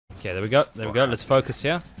Okay, there we go. There we go. Let's focus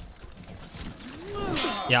here.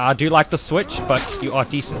 Yeah, I do like the switch, but you are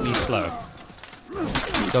decently slow.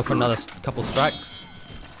 Go for another couple strikes.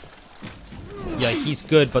 Yeah, he's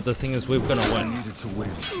good, but the thing is, we're gonna win. Needed to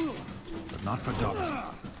win, but not for double.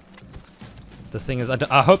 The thing is,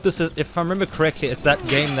 I hope this is, if I remember correctly, it's that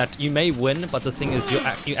game that you may win, but the thing is,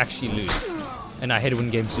 you actually lose. And I hate it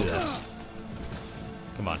when games do that.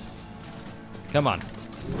 Come on. Come on.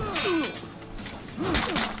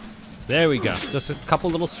 There we go. Just a couple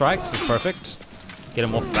little strikes is perfect. Get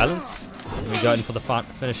him off balance. And we go in for the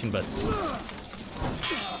finishing bits.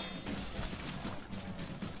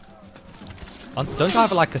 Don't I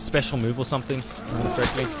have like a special move or something? If I remember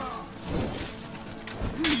correctly.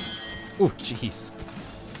 Oh, jeez.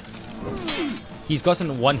 He's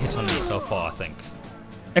gotten one hit on me so far, I think.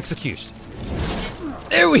 Execute.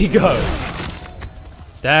 There we go.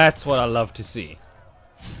 That's what I love to see.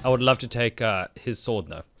 I would love to take his sword,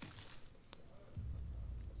 though.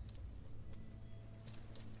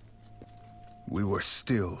 We were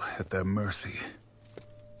still at their mercy.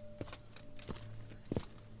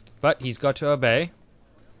 But he's got to obey.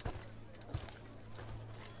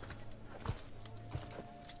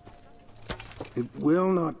 It will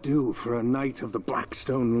not do for a knight of the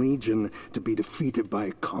Blackstone Legion to be defeated by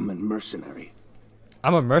a common mercenary.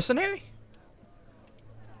 I'm a mercenary?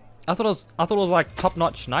 I thought it was like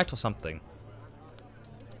top-notch knight or something.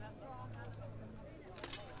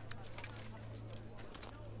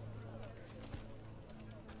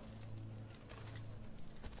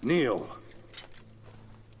 Kneel.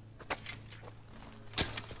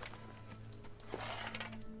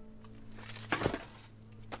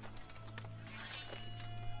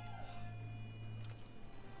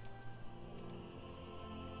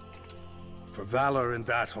 For valor in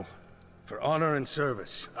battle, for honor and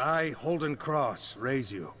service, I, Holden Cross,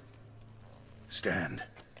 raise you. Stand,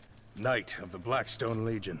 Knight of the Blackstone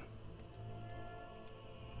Legion.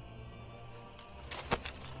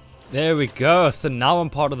 There we go. So now I'm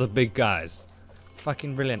part of the big guys.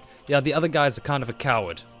 Fucking brilliant. Yeah, the other guys are kind of a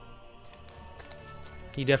coward.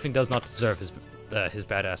 He definitely does not deserve his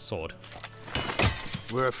badass sword.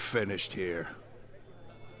 We're finished here.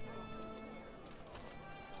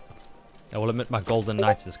 I will admit my Golden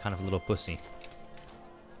Knight is kind of a little pussy.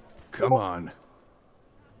 Come on.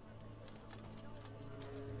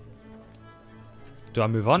 Do I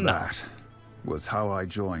move on now? That was how I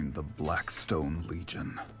joined the Blackstone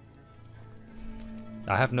Legion.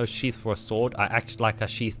 I have no sheath for a sword. I acted like I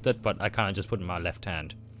sheathed it, but I kind of just put it in my left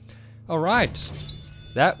hand. Alright.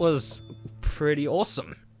 That was pretty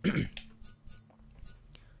awesome.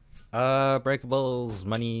 Breakables,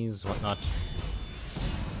 monies, whatnot.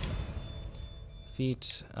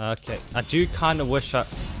 Feet. Okay. I do kind of wish I...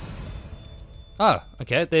 Oh,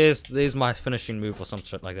 okay. There's my finishing move or some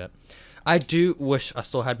shit like that. I do wish I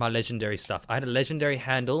still had my legendary stuff. I had a legendary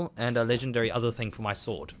handle and a legendary other thing for my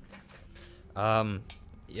sword.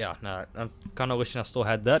 Yeah, no, I'm kind of wishing I still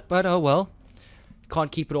had that, but oh well. Can't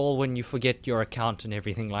keep it all when you forget your account and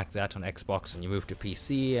everything like that on Xbox and you move to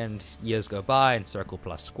PC and years go by and circle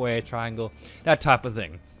plus square, triangle, that type of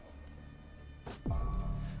thing.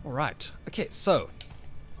 Alright, okay, so,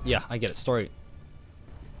 yeah, I get it, story.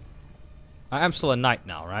 I am still a knight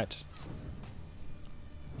now, right?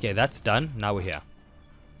 Okay, that's done, now we're here.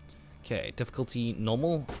 Okay, difficulty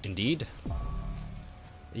normal, indeed.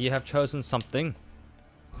 You have chosen something.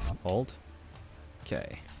 Hold.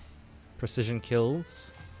 Okay. Precision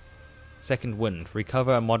kills. Second wind.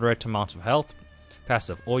 Recover a moderate amount of health.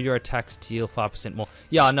 Passive. All your attacks deal 5% more.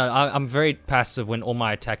 Yeah, no, I'm very passive when all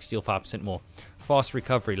my attacks deal 5% more. Fast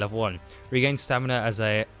recovery. Level 1. Regain stamina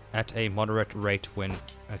at a moderate rate when...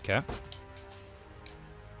 Okay.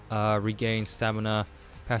 Regain stamina.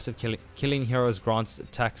 Passive killing heroes grants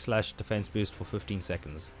attack/defense boost for 15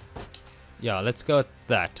 seconds. Yeah, let's go with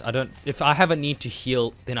that. If I have a need to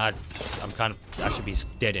heal, then I should be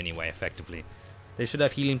dead anyway, effectively. They should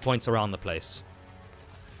have healing points around the place.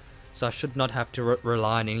 So I should not have to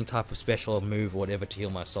rely on any type of special move or whatever to heal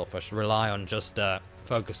myself. I should rely on just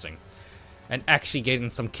focusing. And actually getting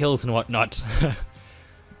some kills and whatnot.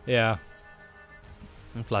 Yeah.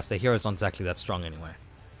 And plus, the heroes aren't exactly that strong anyway.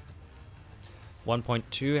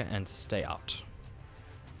 1.2 and stay out.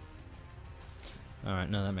 Alright,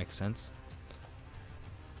 no, that makes sense.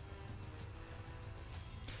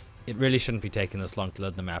 It really shouldn't be taking this long to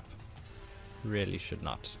load the map. Really should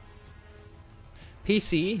not.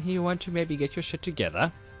 PC, you want to maybe get your shit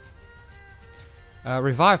together.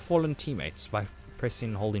 Revive fallen teammates by pressing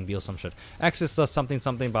and holding B or some shit. Access does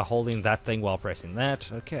something by holding that thing while pressing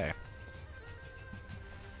that. Okay.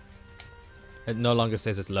 It no longer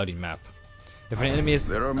says it's loading map. If an enemy is...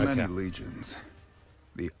 There are okay. many legions.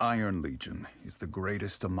 The Iron Legion is the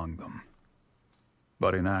greatest among them.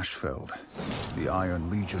 But in Ashfeld, the Iron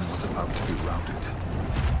Legion was about to be routed.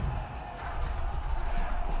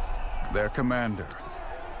 Their commander,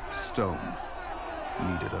 Stone,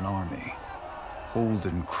 needed an army.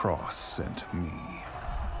 Holden Cross sent me.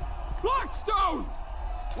 Blackstone!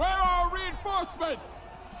 Where are our reinforcements?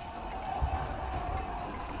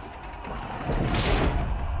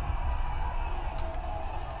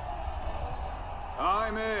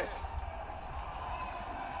 I'm it.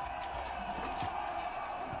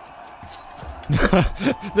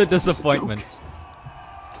 The disappointment.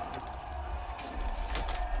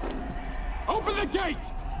 Open the gate!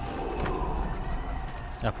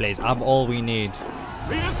 Now please, I'm all we need.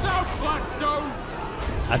 Be yourself, Blackstone!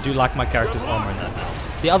 I do like my character's armor in that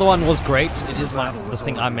now. The other one was great. It is the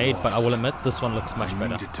thing I made, but I will admit this one looks much better.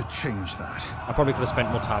 Needed to change that. I probably could have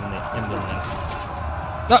spent more time on the emblem then.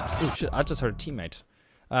 Oh shit, I just heard a teammate.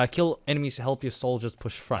 Kill enemies to help your soldiers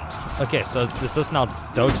push front. Okay, so is this now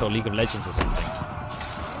Dota or League of Legends or something?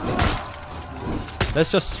 Let's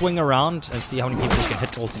just swing around and see how many people we can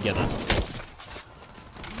hit all together.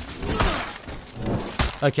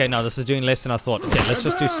 Okay, no, this is doing less than I thought. Okay, let's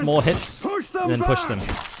just do small hits and then push them.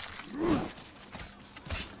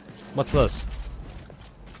 What's this?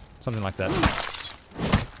 Something like that.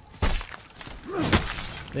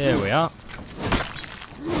 There we are.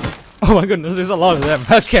 Oh my goodness, there's a lot of them.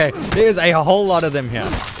 Okay, there's a whole lot of them here.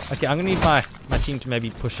 Okay, I'm gonna need my team to maybe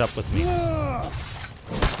push up with me.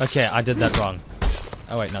 Okay, I did that wrong.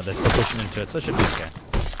 Oh wait, no, they're still pushing into it, so it should be okay.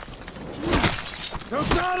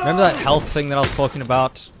 Remember that health thing that I was talking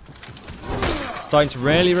about? Starting to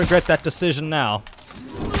really regret that decision now.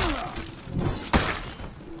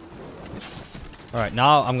 Alright,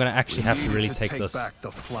 now I'm gonna actually have to really take this.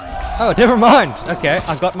 Oh, never mind! Okay,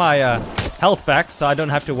 I got my health back, so I don't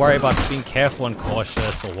have to worry about being careful and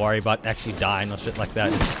cautious or worry about actually dying or shit like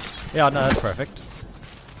that. Yeah, no, that's perfect.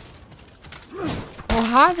 Oh,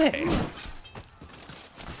 hi there!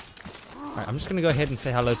 Alright, I'm just gonna go ahead and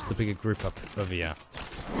say hello to the bigger group up over here.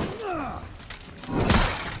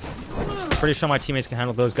 Pretty sure my teammates can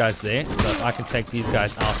handle those guys there, so if I can take these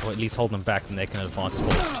guys out or at least hold them back, then they can advance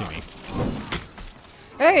forwards to me.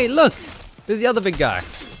 Hey, look! There's the other big guy.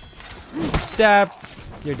 Stab!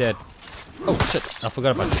 You're dead. Oh shit, I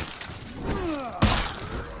forgot about you.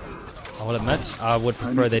 I will admit, I would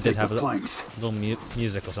prefer they did have a little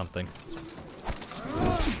music or something.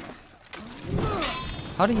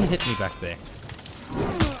 How did he hit me back there?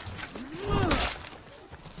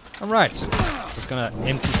 Alright, just gonna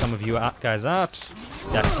empty some of you guys out.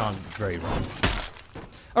 That sounds very wrong.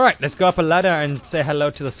 Alright, let's go up a ladder and say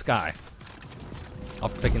hello to the sky.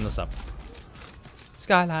 After picking this up.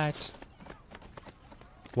 Skylight.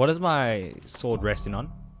 What is my sword resting on?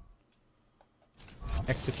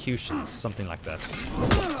 Executions, something like that.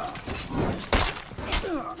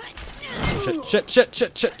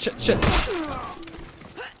 Shit.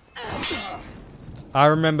 I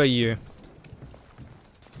remember you.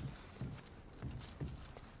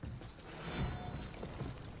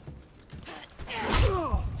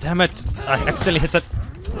 Damn it! I accidentally hit it.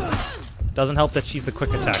 Doesn't help that she's a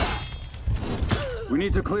quick attack. We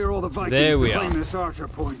need to clear all the Vikings there we to are. claim this archer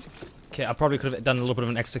point. Okay, I probably could have done a little bit of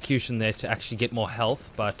an execution there to actually get more health,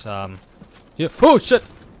 but yeah. Oh shit!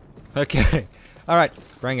 Okay, all right,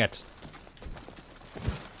 bring it.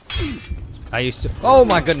 I used to. Oh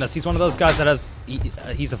my goodness, he's one of those guys that has.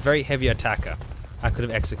 He's a very heavy attacker. I could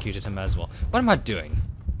have executed him as well. What am I doing?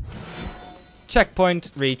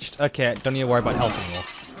 Checkpoint reached. Okay, don't need to worry about health anymore.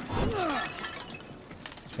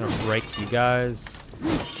 Just gonna break you guys.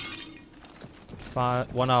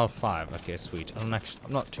 1 out of 5. Okay, sweet. I'm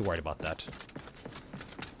not too worried about that.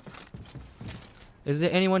 Is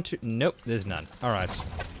there anyone to? Nope, there's none. All right.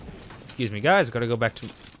 Excuse me, guys. Gotta go back to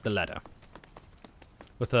the ladder.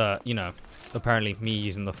 With you know, apparently me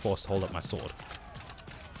using the force to hold up my sword.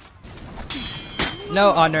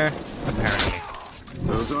 No honor, apparently.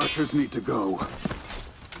 Those archers need to go.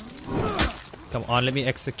 Come on, let me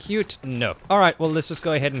execute. No. Alright, well, let's just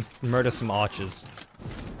go ahead and murder some archers.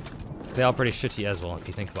 They are pretty shitty as well, if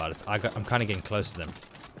you think about it. I'm kind of getting close to them.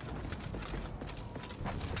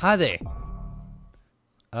 Hi there.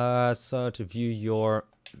 So to view your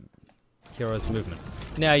hero's movements.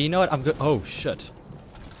 Now, you know what? I'm good. Oh, shit.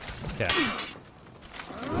 Okay.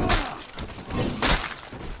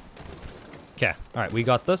 Okay, alright, we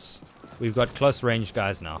got this. We've got close range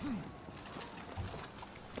guys now.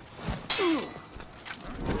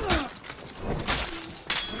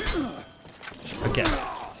 Okay.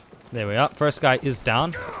 There we are. First guy is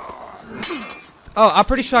down. Oh, I'm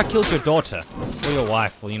pretty sure I killed your daughter. Or your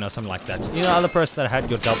wife, or you know, something like that. You know, the other person that had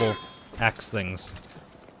your double axe things.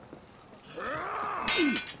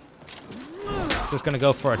 Just gonna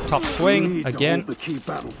go for a top swing again.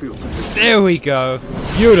 There we go.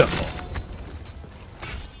 Beautiful.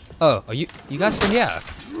 Oh, are you guys still here?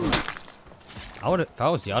 I would, if I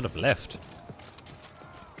was you, I'd have left.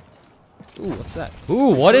 Ooh, what's that? Ooh,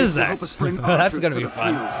 what is that? That's gonna be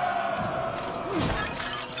fun.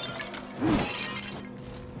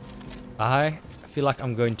 I feel like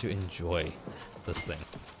I'm going to enjoy this thing.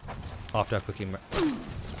 After I quickly...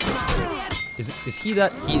 Is he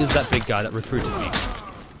that... He is that big guy that recruited me.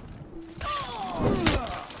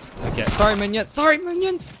 Okay, sorry minions! Sorry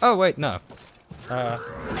minions! Oh wait, no.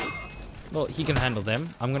 Well, he can handle them.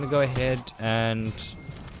 I'm gonna go ahead and...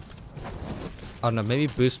 I don't know, maybe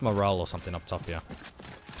boost morale or something up top here.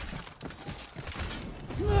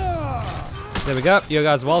 There we go. You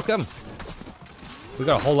guys welcome. We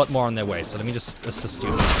got a whole lot more on their way, so let me just assist you.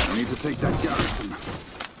 I need to take that garrison.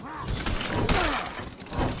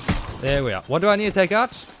 There we are. What do I need to take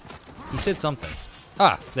out? He said something.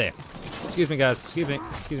 Ah, there. Excuse me, guys. Excuse me.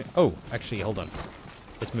 Excuse me. Oh, actually, hold on.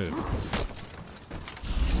 Let's move.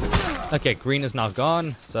 Okay, green is now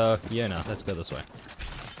gone, so yeah, no, let's go this way.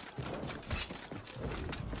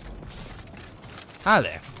 Hi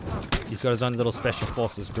there. He's got his own little special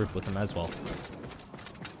forces group with him as well.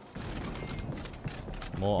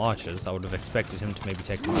 More archers. I would have expected him to maybe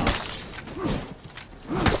take them out.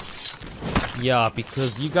 Yeah,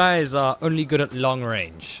 because you guys are only good at long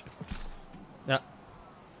range.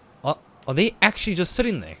 Are they actually just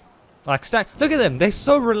sitting there? Like, look at them. They're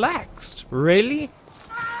so relaxed. Really?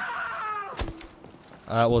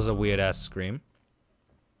 That was a weird ass scream.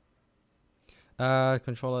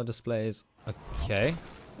 Controller displays. Okay.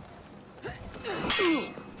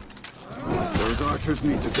 Those archers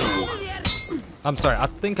need to go. I'm sorry, I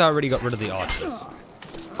think I already got rid of the archers.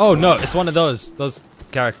 Oh no, it's one of those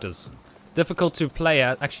characters. Difficult to play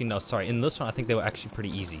at. Actually, no, sorry. In this one, I think they were actually pretty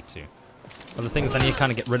easy too. But the thing is, I need to kind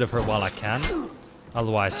of get rid of her while I can.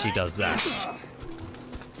 Otherwise, she does that.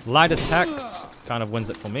 Light attacks kind of wins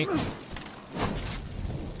it for me.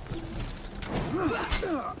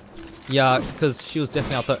 Yeah, because she was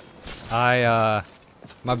definitely out there.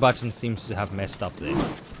 My button seems to have messed up there.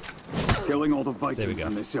 Killing all the Vikings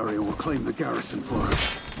in this area will claim the garrison for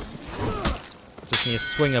us. Just need to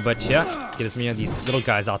swing a bit here. Get as many of these little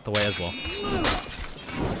guys out the way as well.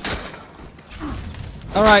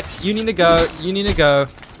 Alright, you need to go, you need to go,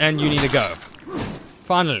 and you need to go.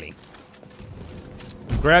 Finally.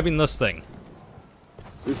 I'm grabbing this thing.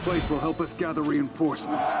 This place will help us gather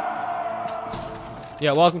reinforcements.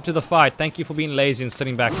 Yeah, welcome to the fight. Thank you for being lazy and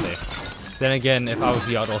sitting back there. Then again, if I was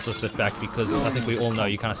you, I'd also sit back because I think we all know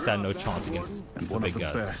you kind of stand no chance against the big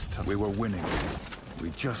guys. Best. We were winning. We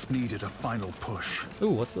just needed a final push. Ooh,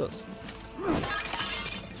 what's this?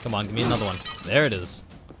 Come on, give me another one. There it is.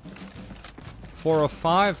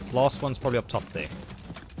 405. Last one's probably up top there.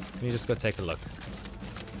 Let me just go take a look.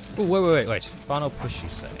 Ooh, wait. Final push, you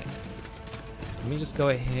say? Let me just go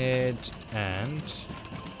ahead and...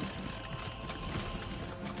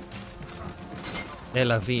 Et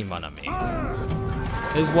la vie, mon ami.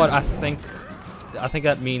 Is what I think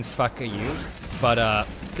that means fuck you. But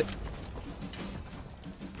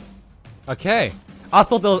okay. I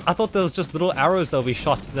thought there was just little arrows that we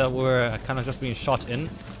shot that were kind of just being shot in.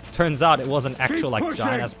 Turns out it was an actual like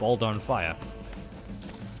giant ass boulder on fire.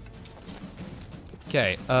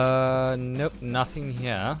 Okay, nope, nothing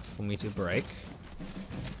here for me to break.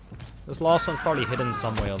 This last one's probably hidden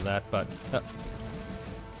somewhere on that, but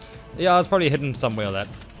yeah, it's probably hidden somewhere on that.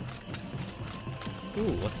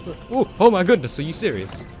 Ooh, what's the? Ooh, oh my goodness, are you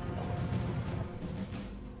serious?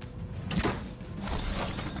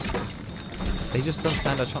 They just don't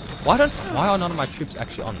stand a chance. Why are none of my troops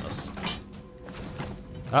actually on this?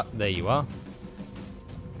 Ah, there you are.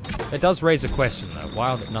 It does raise a question though.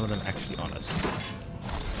 Why are none of them actually on it?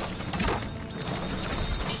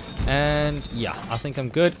 And yeah, I think I'm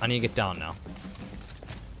good. I need to get down now.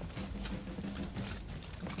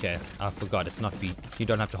 Okay, I forgot. It's not B. You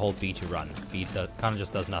don't have to hold B to run. B kind of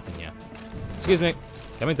just does nothing here. Excuse me.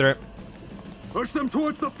 Coming through. Push them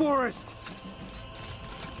towards the forest.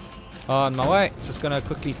 On my way. Just gonna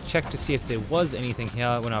quickly check to see if there was anything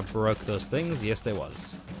here when I broke those things. Yes, there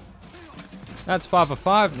was. That's 5 for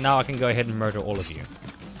 5. Now I can go ahead and murder all of you.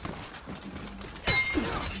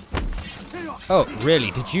 Oh,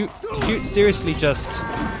 really? Did you seriously just...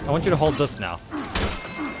 I want you to hold this now.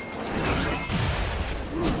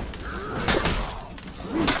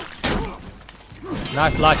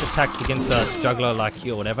 Nice light attacks against a juggler like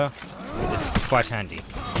you or whatever. It's quite handy.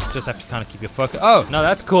 just have to kind of keep your focus. Oh, no,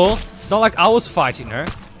 that's cool. It's not like I was fighting her.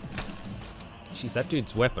 Jeez, that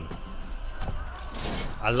dude's weapon.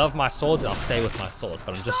 I love my swords, I'll stay with my sword,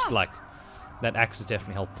 but I'm just like, that axe is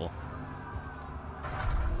definitely helpful.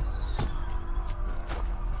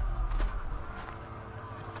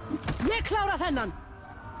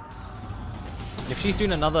 If she's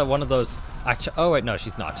doing another one of those, oh wait, no,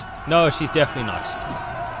 she's not. No, she's definitely not.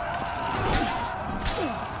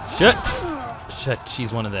 Shit! Shit,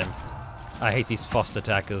 she's one of them. I hate these fast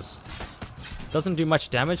attackers. Doesn't do much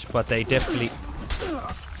damage, but they definitely...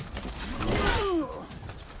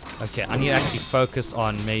 Okay, I need to actually focus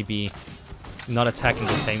on maybe not attacking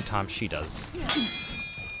the same time she does.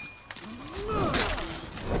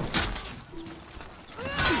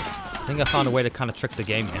 I think I found a way to kind of trick the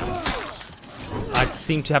game here. I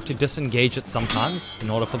seem to have to disengage it sometimes in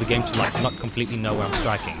order for the game to like not completely know where I'm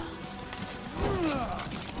striking.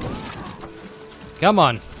 Come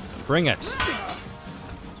on, bring it.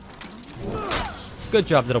 Good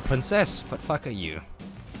job, little princess, but fuck are you.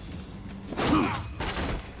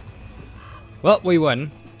 Well, we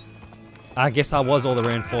won. I guess I was all the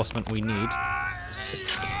reinforcement we need.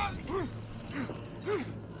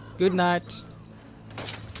 Good night.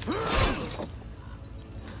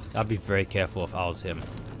 I'd be very careful if I was him.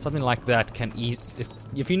 Something like that can ease...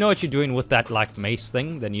 If you know what you're doing with that like mace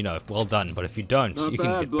thing, then you know, well done. But if you don't, you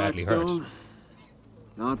can get badly hurt.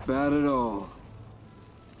 Not bad at all.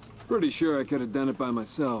 Pretty sure I could have done it by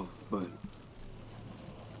myself, but